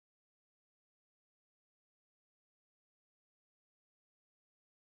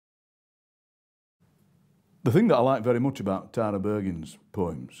The thing that I like very much about Tara Bergin's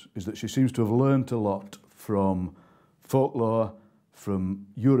poems is that she seems to have learnt a lot from folklore, from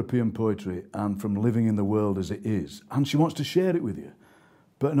European poetry, and from living in the world as it is. And she wants to share it with you,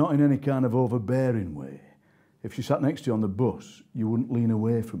 but not in any kind of overbearing way. If she sat next to you on the bus, you wouldn't lean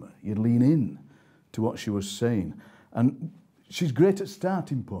away from her. You'd lean in to what she was saying. And she's great at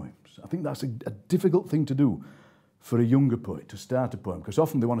starting poems. I think that's a difficult thing to do for a younger poet, to start a poem, because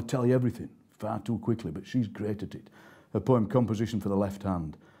often they want to tell you everything far too quickly, but she's great at it. Her poem, Composition for the Left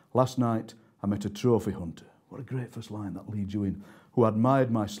Hand. Last night, I met a trophy hunter. What a great first line that leads you in. Who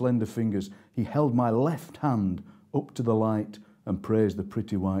admired my slender fingers. He held my left hand up to the light and praised the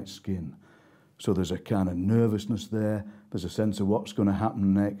pretty white skin. So there's a kind of nervousness there. There's a sense of what's going to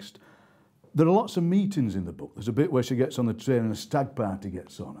happen next. There are lots of meetings in the book. There's a bit where she gets on the train and a stag party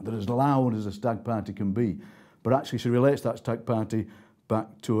gets on. And they're as loud as a stag party can be. But actually she relates that stag party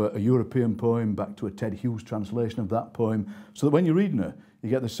back to a European poem, back to a Ted Hughes translation of that poem, so that when you're reading her, you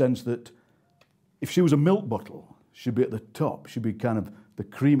get the sense that if she was a milk bottle, she'd be at the top. She'd be kind of the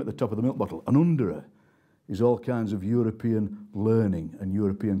cream at the top of the milk bottle. And under her is all kinds of European learning and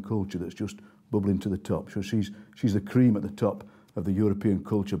European culture that's just bubbling to the top. So she's the cream at the top of the European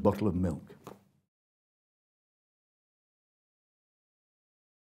culture bottle of milk.